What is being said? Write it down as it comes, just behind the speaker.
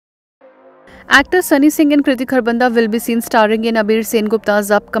Actors Sunny Singh and Kriti Kharbanda will be seen starring in Abir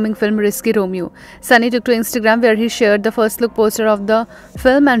Sengupta's upcoming film Risky Romeo. Sunny took to Instagram where he shared the first look poster of the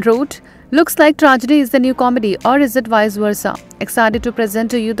film and wrote, "Looks like tragedy is the new comedy, or is it vice versa? Excited to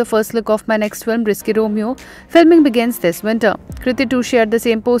present to you the first look of my next film Risky Romeo. Filming begins this winter." Kriti too shared the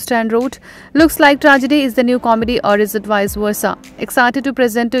same poster and wrote, "Looks like tragedy is the new comedy, or is it vice versa? Excited to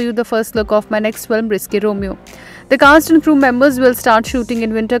present to you the first look of my next film Risky Romeo." The cast and crew members will start shooting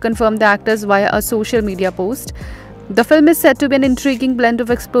in winter, confirmed the actors via a social media post. The film is said to be an intriguing blend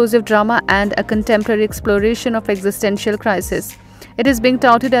of explosive drama and a contemporary exploration of existential crisis. It is being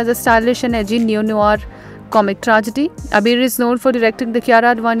touted as a stylish and edgy neo-noir comic tragedy. Abir is known for directing the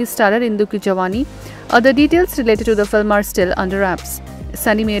Kiara Advani starrer Indu Ki Jawani. Other details related to the film are still under wraps.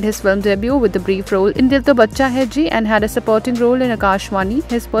 Sunny made his film debut with the brief role in Dil To Bachcha Hai Ji and had a supporting role in Akashvani.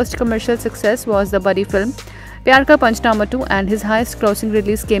 His first commercial success was the buddy film Pyar Ka Panchnama 2, and his highest grossing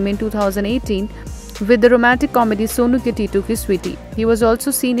release came in 2018 with the romantic comedy Sonu Ke Titu Ki Sweetie. He was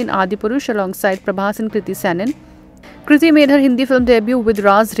also seen in Adipurush alongside Prabhas and Kriti Sanon. Kriti made her Hindi film debut with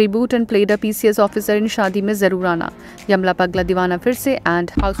Raz Reboot and played a PCS officer in Shaadi Mein Zarur Aana, Yamla Pagla Deewana Fir Se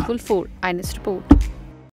and Houseful 4. Ines report.